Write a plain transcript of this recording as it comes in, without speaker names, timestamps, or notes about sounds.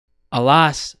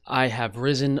Alas, I have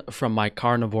risen from my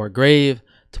carnivore grave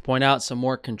to point out some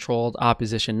more controlled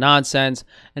opposition nonsense.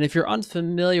 And if you're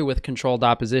unfamiliar with controlled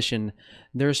opposition,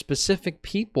 there are specific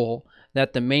people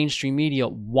that the mainstream media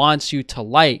wants you to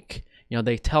like. You know,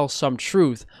 they tell some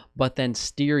truth, but then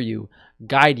steer you,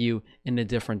 guide you in a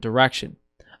different direction.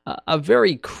 A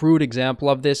very crude example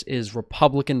of this is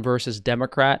Republican versus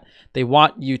Democrat. They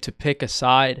want you to pick a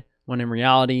side when in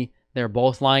reality, they're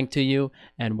both lying to you,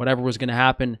 and whatever was going to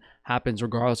happen happens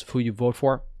regardless of who you vote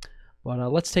for. But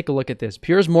let's take a look at this.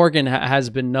 Piers Morgan has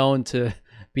been known to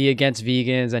be against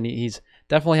vegans, and he's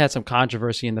definitely had some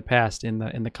controversy in the past in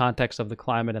the context of the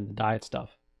climate and the diet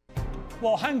stuff.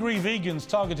 Well, hungry vegans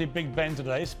targeted Big Ben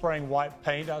today, spraying white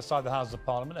paint outside the Houses of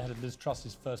Parliament ahead of Liz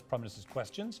Truss's first Prime Minister's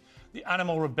questions. The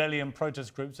Animal Rebellion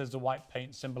protest group says the white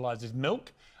paint symbolises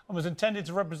milk and was intended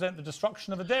to represent the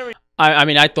destruction of a dairy. I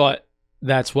mean, I thought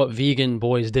that's what vegan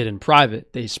boys did in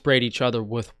private. They sprayed each other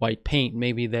with white paint.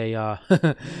 Maybe they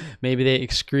maybe they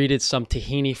excreted some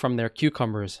tahini from their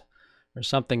cucumbers or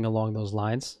something along those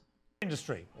lines.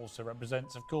 Industry also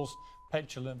represents, of course,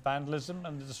 petulant vandalism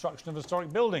and the destruction of a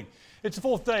historic building. It's the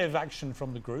fourth day of action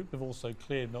from the group. They've also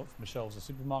cleared milk from the shelves of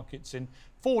supermarkets in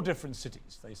 4 different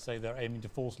cities. They say they're aiming to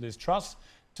force Liz Truss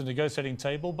to the negotiating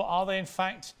table, but are they in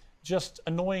fact just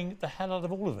annoying the hell out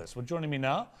of all of us? Well, joining me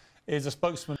now is a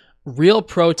spokesman. Real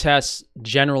protests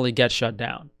generally get shut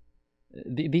down.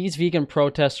 These vegan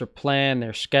protests are planned,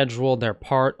 they're scheduled, they're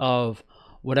part of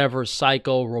whatever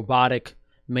psycho robotic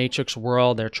matrix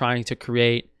world they're trying to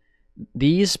create.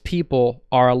 These people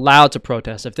are allowed to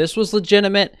protest. If this was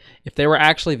legitimate, if they were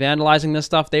actually vandalizing this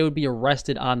stuff, they would be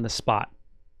arrested on the spot.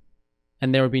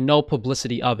 And there would be no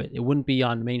publicity of it. It wouldn't be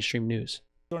on mainstream news.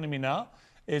 Joining me now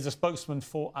is a spokesman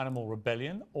for Animal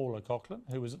Rebellion, Orla Coughlin,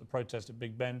 who was at the protest at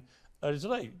Big Ben earlier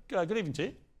today. Good evening to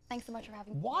you. Thanks so much for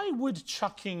having me. Why would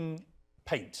chucking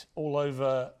paint all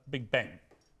over Big Ben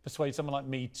persuade someone like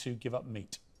me to give up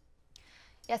meat?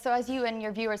 Yeah, so as you and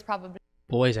your viewers probably...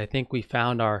 Boys, I think we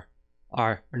found our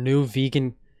new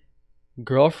vegan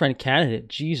girlfriend candidate.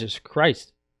 Jesus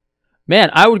Christ. Man,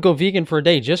 I would go vegan for a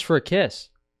day just for a kiss.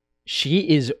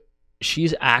 She's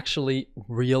actually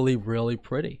really, really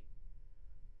pretty.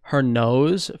 Her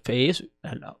nose, face,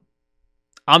 I don't know.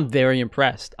 I'm very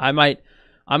impressed. I might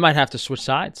have to switch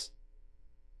sides.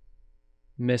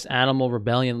 Miss Animal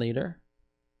Rebellion leader.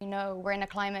 You know, we're in a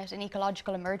climate and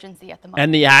ecological emergency at the moment.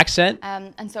 And the accent?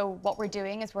 And so what we're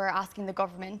doing is we're asking the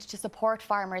government to support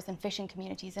farmers and fishing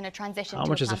communities in a transition to How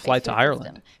much a is a flight to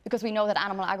Ireland? system, because we know that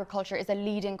animal agriculture is a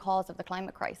leading cause of the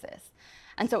climate crisis.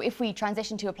 And so if we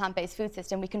transition to a plant-based food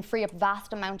system, we can free up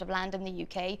vast amount of land in the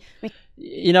UK.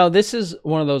 You know, this is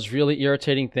one of those really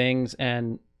irritating things,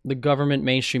 and the government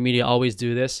mainstream media always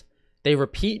do this. They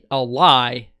repeat a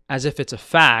lie as if it's a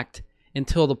fact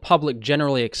until the public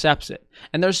generally accepts it.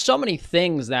 And there's so many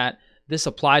things that this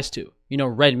applies to. You know,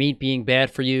 red meat being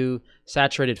bad for you,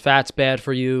 saturated fat's bad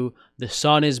for you, the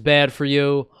sun is bad for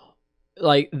you.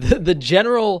 Like, the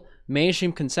general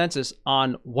mainstream consensus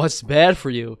on what's bad for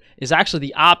you is actually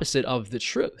the opposite of the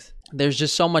truth. There's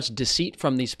just so much deceit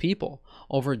from these people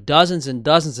over dozens and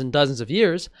dozens and dozens of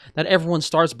years that everyone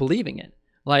starts believing it.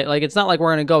 Like it's not like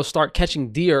we're going to go start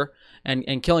catching deer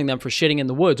and killing them for shitting in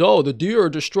the woods. Oh, the deer are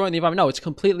destroying the environment. No, it's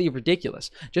completely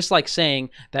ridiculous. Just like saying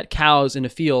that cows in a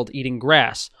field eating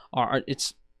grass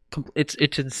it's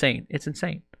insane. It's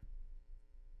insane.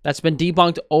 That's been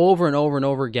debunked over and over and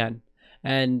over again.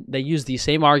 And they use these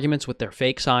same arguments with their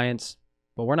fake science,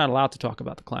 but we're not allowed to talk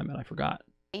about the climate. I forgot.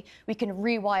 We can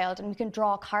rewild and we can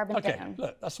draw carbon down. Okay,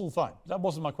 look, that's all fine. That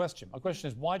wasn't my question. My question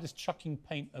is, why does chucking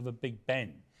paint over Big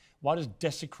Ben, why does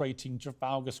desecrating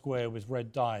Trafalgar Square with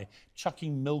red dye,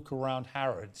 chucking milk around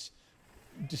Harrods,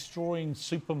 destroying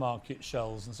supermarket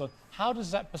shelves and so on, how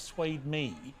does that persuade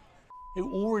me,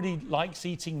 who already likes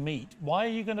eating meat? Why are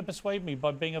you going to persuade me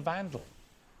by being a vandal?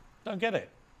 Don't get it.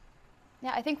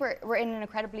 Yeah, I think we're in an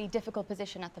incredibly difficult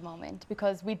position at the moment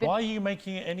because we've been... Why are you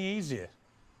making it any easier?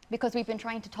 Because we've been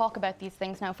trying to talk about these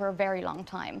things now for a very long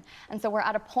time. And so we're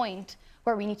at a point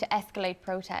where we need to escalate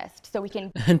protest so we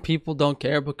can... And people don't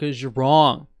care because you're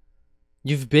wrong.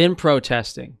 You've been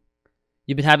protesting.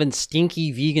 You've been having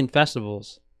stinky vegan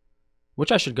festivals,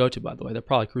 which I should go to, by the way. They'll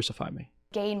probably crucify me.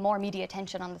 Gain more media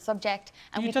attention on the subject,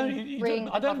 and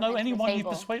I don't know anyone you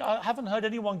persuade. I haven't heard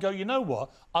anyone go, you know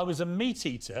what, I was a meat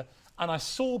eater and I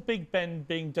saw Big Ben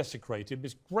being desecrated,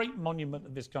 this great monument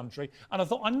of this country, and I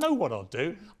thought, I know what I'll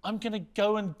do. I'm going to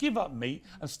go and give up meat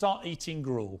and start eating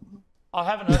gruel. I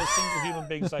haven't heard a single human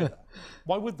being say that.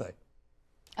 Why would they?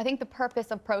 I think the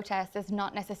purpose of protest is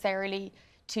not necessarily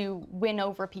to win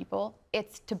over people.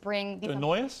 It's to bring these... To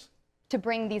annoy us? To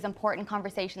bring these important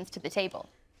conversations to the table.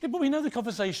 Yeah, but we know the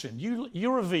conversation.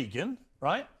 You're a vegan,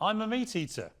 right? I'm a meat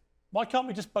eater. Why can't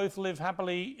we just both live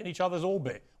happily in each other's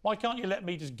orbit? Why can't you let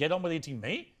me just get on with eating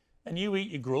meat and you eat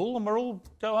your gruel and we'll all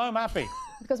go home happy?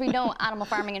 Because we know animal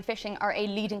farming and fishing are a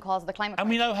leading cause of the climate crisis. And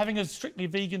we know having a strictly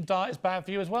vegan diet is bad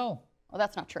for you as well. Well,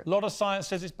 that's not true. A lot of science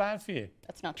says it's bad for you.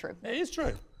 That's not true. It is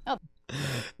true. Oh.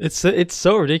 It's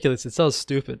so ridiculous. It's so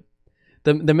stupid.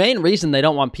 The main reason they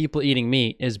don't want people eating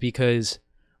meat is because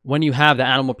when you have the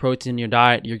animal protein in your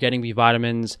diet, you're getting B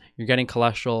vitamins, you're getting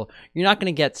cholesterol, you're not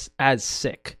going to get as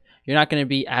sick. You're not going to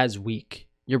be as weak.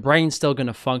 Your brain's still going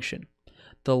to function.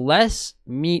 The less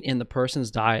meat in the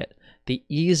person's diet, the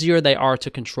easier they are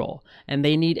to control. And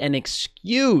they need an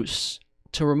excuse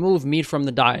to remove meat from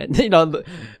the diet. You know,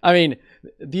 I mean,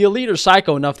 the elite are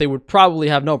psycho enough, they would probably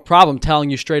have no problem telling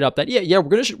you straight up that, yeah, we're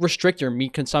going to restrict your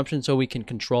meat consumption so we can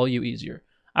control you easier.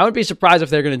 I wouldn't be surprised if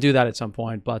they're going to do that at some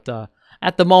point, but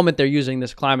at the moment, they're using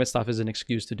this climate stuff as an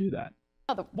excuse to do that.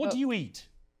 What do you eat?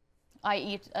 I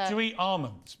eat... do you eat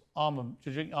almonds? Do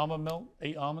you drink almond milk?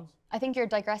 Eat almonds? I think you're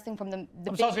digressing from I'm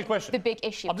just asking a question. the big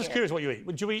issue. I'm just curious what you eat.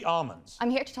 Do you eat almonds?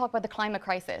 I'm here to talk about the climate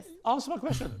crisis. Answer my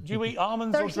question. Do you eat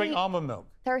almonds or drink almond milk?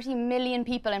 30 million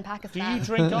people in Do Pakistan you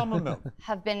drink almond milk?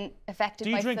 have been affected Do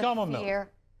you by drink almond milk?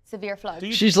 severe floods.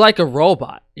 She's like a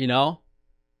robot, you know?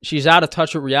 She's out of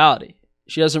touch with reality.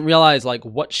 She doesn't realize like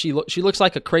what she looks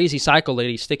like a crazy psycho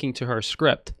lady sticking to her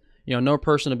script. You know, no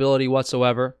personability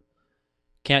whatsoever.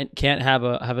 Can't have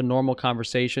a normal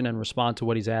conversation and respond to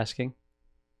what he's asking.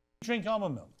 You drink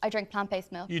almond milk? I drink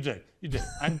plant-based milk. You do.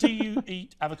 And do you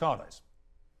eat avocados?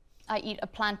 I eat a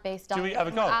plant-based diet. Do you eat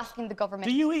avocados? We're asking the government.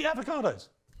 Do you eat avocados?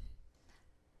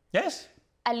 Yes?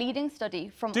 A leading study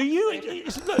from... Do you eat...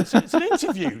 It's an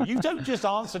interview. You don't just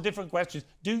answer different questions.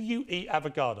 Do you eat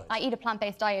avocados? I eat a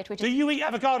plant-based diet, which Do you eat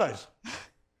avocados?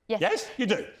 Yes. Yes, you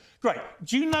do. Great.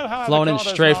 Do you know how Flown in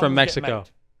avocados straight and from almonds Mexico. get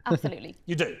made? Absolutely.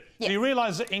 You do. Yes. So you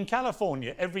realise that in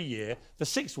California, every year, for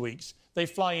 6 weeks, they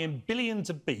fly in billions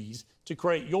of bees to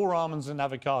create your almonds and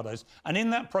avocados. And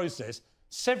in that process,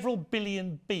 several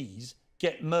billion bees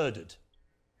get murdered.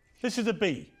 This is a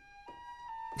bee.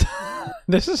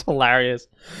 This is hilarious.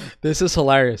 This is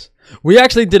hilarious. We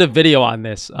actually did a video on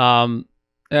this. I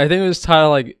think it was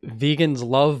titled like "Vegans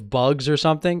Love Bugs" or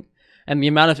something. And the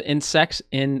amount of insects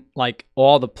in like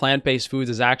all the plant-based foods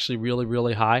is actually really,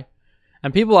 really high.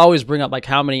 And people always bring up like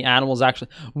how many animals actually...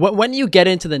 When you get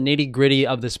into the nitty-gritty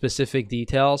of the specific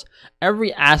details,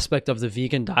 every aspect of the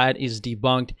vegan diet is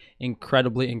debunked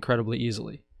incredibly, incredibly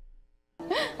easily.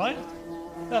 Right?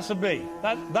 That's a bee.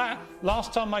 That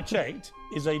last time I checked,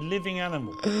 is a living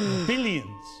animal.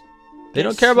 Billions. They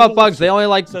don't care about bugs. They only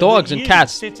like dogs and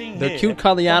cats. They're cute,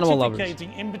 cuddly animal lovers.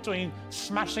 In between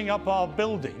smashing up our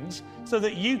buildings so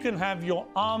that you can have your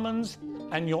almonds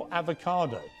and your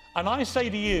avocado. And I say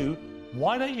to you,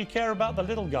 why don't you care about the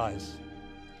little guys?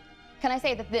 Can I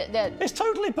say that It's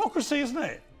total hypocrisy, isn't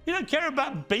it? You don't care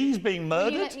about bees being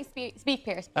murdered? Will you let me speak,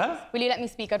 Piers? Huh? Will you let me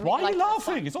speak? I'd Why really are you like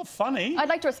to laughing? It's not funny. I'd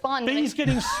like to respond. Bees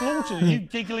getting slaughtered and you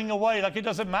giggling away like it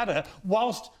doesn't matter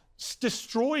whilst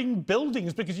destroying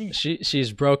buildings because you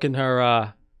she's broken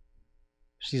her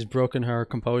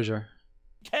composure.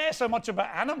 Care so much about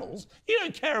animals. You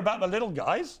don't care about the little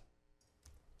guys,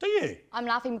 do you? I'm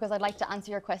laughing because I'd like to answer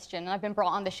your question, and I've been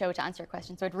brought on the show to answer your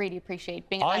question, so I'd really appreciate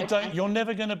being allowed to answer. You're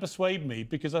never going to persuade me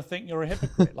because I think you're a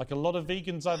hypocrite, like a lot of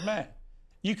vegans I've met.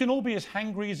 You can all be as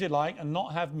hangry as you like and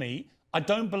not have meat. I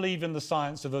don't believe in the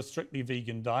science of a strictly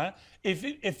vegan diet.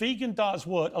 If vegan diets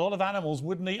worked, a lot of animals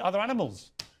wouldn't eat other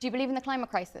animals. Do you believe in the climate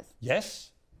crisis?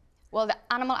 Yes. Well, the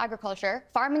animal agriculture,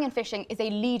 farming and fishing is a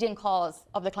leading cause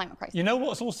of the climate crisis. You know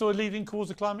what's also a leading cause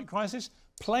of climate crisis?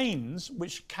 Planes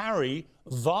which carry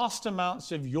vast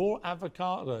amounts of your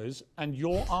avocados and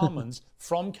your almonds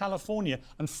from California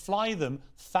and fly them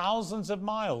thousands of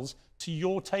miles to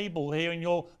your table here in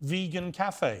your vegan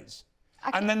cafes.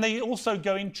 Actually, and then they also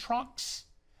go in trucks.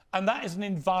 And that is an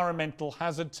environmental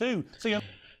hazard too. So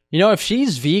you know, if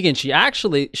she's vegan, she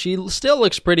still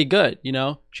looks pretty good, you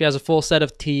know? She has a full set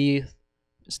of teeth,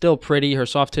 still pretty, her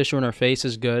soft tissue in her face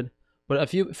is good. But a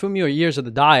few more years of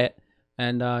the diet,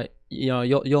 and you know,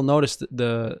 you'll notice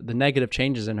the negative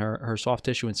changes in her soft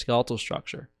tissue and skeletal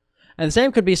structure. And the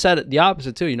same could be said the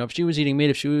opposite too. You know, if she was eating meat,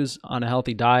 if she was on a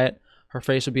healthy diet, her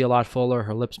face would be a lot fuller,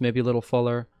 her lips maybe a little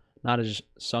fuller, not as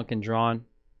sunk and drawn.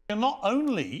 Not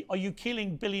only are you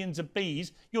killing billions of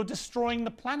bees, you're destroying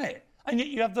the planet. And yet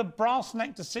you have the brass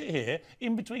neck to sit here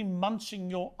in between munching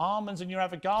your almonds and your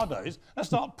avocados and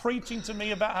start preaching to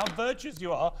me about how virtuous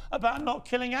you are about not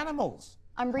killing animals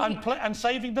and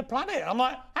saving the planet. I'm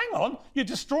like, hang on, you're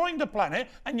destroying the planet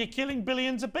and you're killing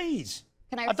billions of bees.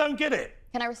 I don't get it.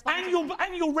 Can I respond?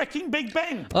 And you're wrecking Big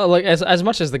Ben. Oh, like as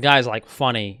much as the guy's like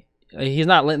funny, he's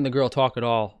not letting the girl talk at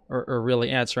all or really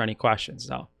answer any questions.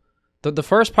 No, the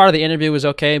first part of the interview was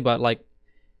okay, but like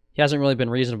he hasn't really been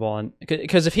reasonable. And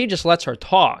because if he just lets her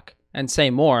talk and say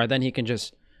more, then he can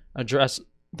just address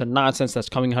the nonsense that's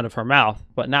coming out of her mouth.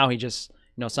 But now he just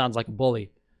sounds like a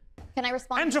bully. Can I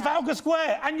respond? And Trafalgar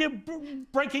Square, and you're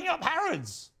breaking up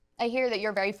Harrods. I hear that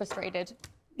you're very frustrated.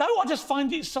 No, I just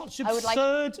find it such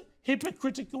absurd,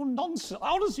 hypocritical nonsense.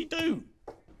 I honestly do.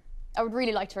 I would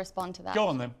really like to respond to that. Go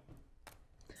on then.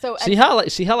 So see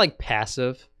how like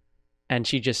passive, and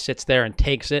she just sits there and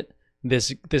takes it.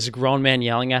 This grown man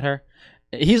yelling at her.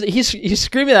 He's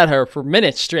screaming at her for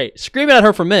minutes straight,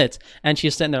 and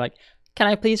she's sitting there like, "Can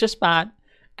I please respond?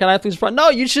 Can I please respond?" No,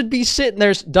 you should be sitting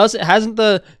there. Hasn't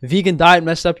the vegan diet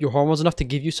messed up your hormones enough to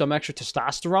give you some extra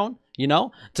testosterone?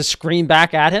 To scream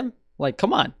back at him? Like,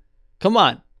 come on.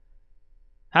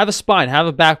 Have a spine, have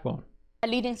a backbone. A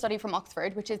leading study from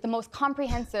Oxford, which is the most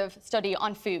comprehensive study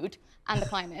on food and the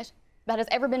climate that has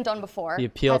ever been done before. The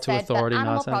appeal to authority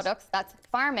animal nonsense. Products, that's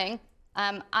farming,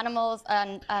 animals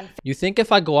and You think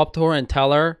if I go up to her and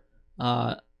tell her,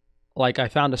 like I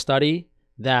found a study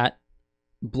that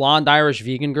blonde Irish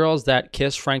vegan girls that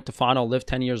kiss Frank Tufano live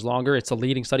 10 years longer, it's a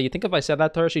leading study. You think if I said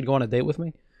that to her, she'd go on a date with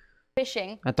me?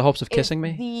 Fishing. At the hopes of kissing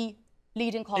me? The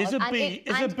leading cause. Is a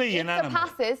bee an animal?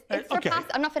 It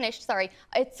surpasses, I'm not finished, sorry.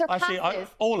 It surpasses.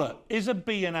 Ola, is a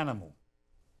bee an animal?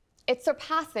 It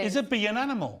surpasses. Is a bee an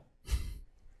animal?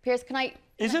 Piers, can I?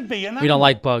 Is a bee an animal? We don't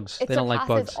like bugs. It they don't like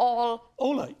bugs.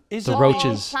 Ola, is the a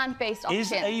roaches. Plant-based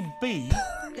Is options. a bee?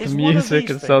 The Is one of music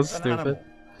these is so things an stupid. animal?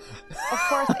 Of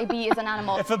course, a bee is an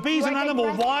animal. If a bee's an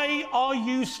animal, why are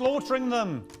you slaughtering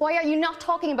them? Why are you not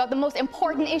talking about the most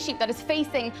important issue that is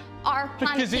facing our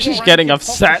planet? Because it's She's getting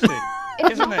upset.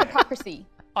 It's isn't not it? hypocrisy.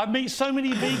 I meet so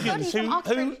many vegans Studies from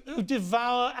Oxford. who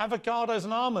devour avocados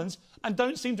and almonds and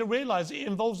don't seem to realise it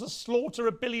involves the slaughter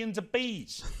of billions of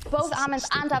bees. Both almonds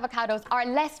and avocados are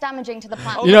less damaging to the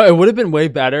planet. It would have been way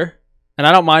better, and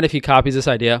I don't mind if he copies this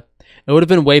idea. It would have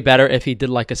been way better if he did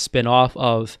like a spin-off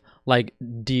of like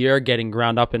deer getting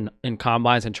ground up in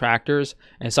combines and tractors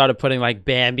and started putting like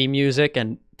Bambi music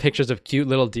and pictures of cute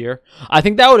little deer. I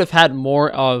think that would have had more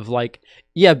of like,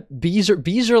 yeah, bees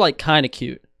are like kind of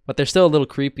cute, but they're still a little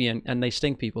creepy and they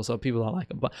sting people, so people don't like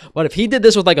them. But if he did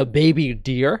this with like a baby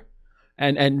deer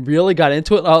and really got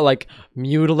into it, like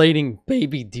mutilating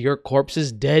baby deer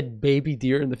corpses, dead baby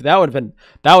deer, that would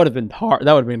have been hard.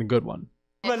 That would have been a good one.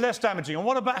 They're less damaging. And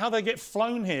what about how they get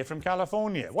flown here from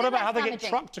California? What about how they get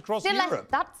trucked across Europe?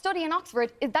 That study in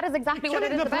Oxford, that is exactly what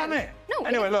it is about. No,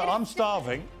 anyway, look, I'm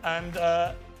starving, and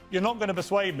you're not going to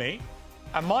persuade me.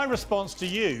 And my response to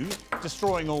you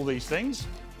destroying all these things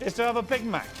is to have a Big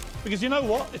Mac. Because you know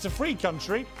what? It's a free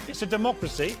country, it's a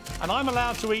democracy, and I'm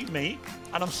allowed to eat meat,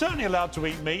 and I'm certainly allowed to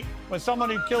eat meat when someone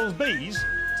who kills bees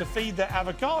to feed their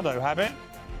avocado habit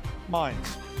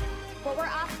minds. What we're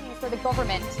asking is for the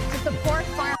government to support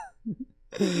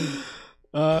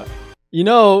farmers.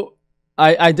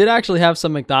 I did actually have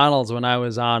some McDonald's when I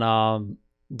was on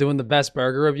doing the best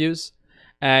burger reviews.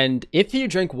 And if you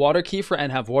drink water kefir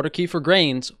and have water kefir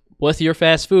grains with your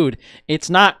fast food,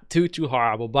 it's not too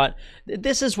horrible. But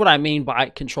this is what I mean by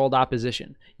controlled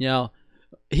opposition. The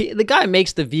guy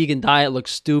makes the vegan diet look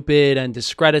stupid and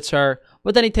discredits her,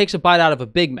 but then he takes a bite out of a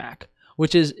Big Mac,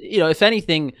 which is, if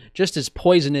anything, just as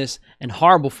poisonous and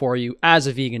horrible for you as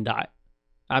a vegan diet.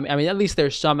 I mean, at least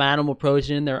there's some animal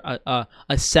protein in there,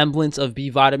 a semblance of B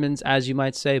vitamins, as you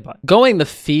might say. But going the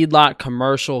feedlot,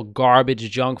 commercial, garbage,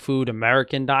 junk food,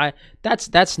 American diet,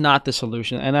 that's not the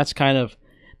solution. And that's kind of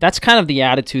the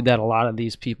attitude that a lot of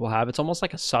these people have. It's almost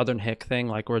like a Southern hick thing,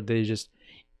 like where they just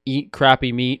eat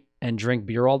crappy meat and drink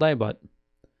beer all day. But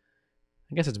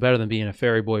I guess it's better than being a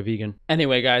fairy boy vegan.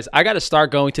 Anyway, guys, I got to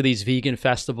start going to these vegan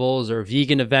festivals or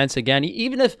vegan events again.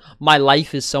 Even if my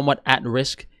life is somewhat at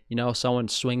risk, someone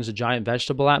swings a giant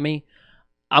vegetable at me,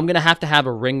 I'm going to have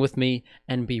a ring with me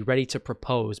and be ready to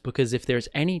propose. Because if there's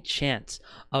any chance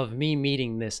of me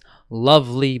meeting this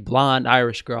lovely blonde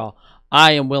Irish girl,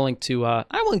 I'm willing to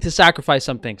sacrifice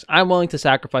some things. I'm willing to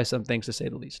sacrifice some things, to say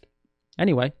the least.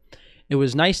 Anyway, it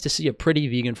was nice to see a pretty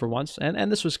vegan for once,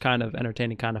 and this was kind of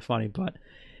entertaining, kind of funny, but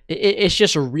it's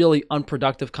just a really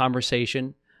unproductive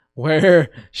conversation where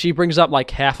she brings up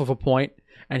like half of a point,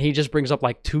 and he just brings up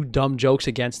like two dumb jokes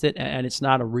against it, and it's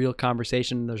not a real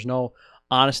conversation. There's no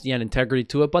honesty and integrity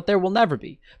to it, but there will never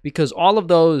be, because all of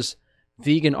those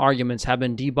vegan arguments have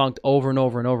been debunked over and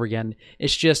over and over again.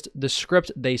 It's just the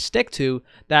script they stick to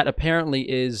that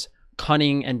apparently is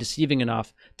cunning and deceiving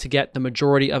enough to get the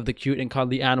majority of the cute and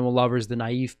cuddly animal lovers, the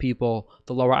naive people,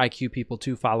 the lower IQ people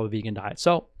to follow a vegan diet.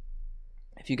 So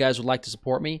if you guys would like to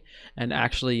support me and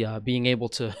actually being able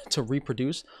to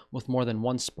reproduce with more than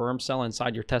one sperm cell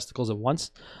inside your testicles at once,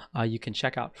 you can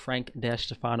check out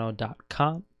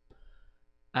frank-stefano.com.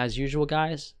 As usual,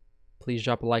 guys, please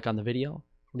drop a like on the video,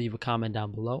 leave a comment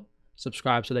down below,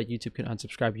 subscribe so that YouTube can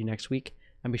unsubscribe you next week,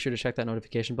 and be sure to check that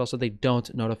notification bell so they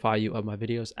don't notify you of my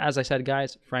videos. As I said,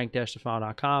 guys,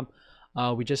 frank-stefano.com.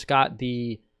 We just got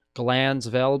the glands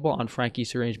available on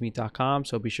frankie'sarrangemeat.com,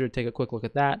 so be sure to take a quick look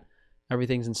at that.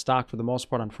 Everything's in stock for the most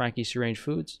part on Frankie's Arranged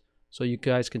Foods, so you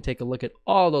guys can take a look at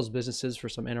all those businesses for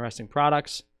some interesting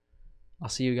products. I'll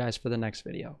see you guys for the next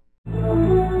video.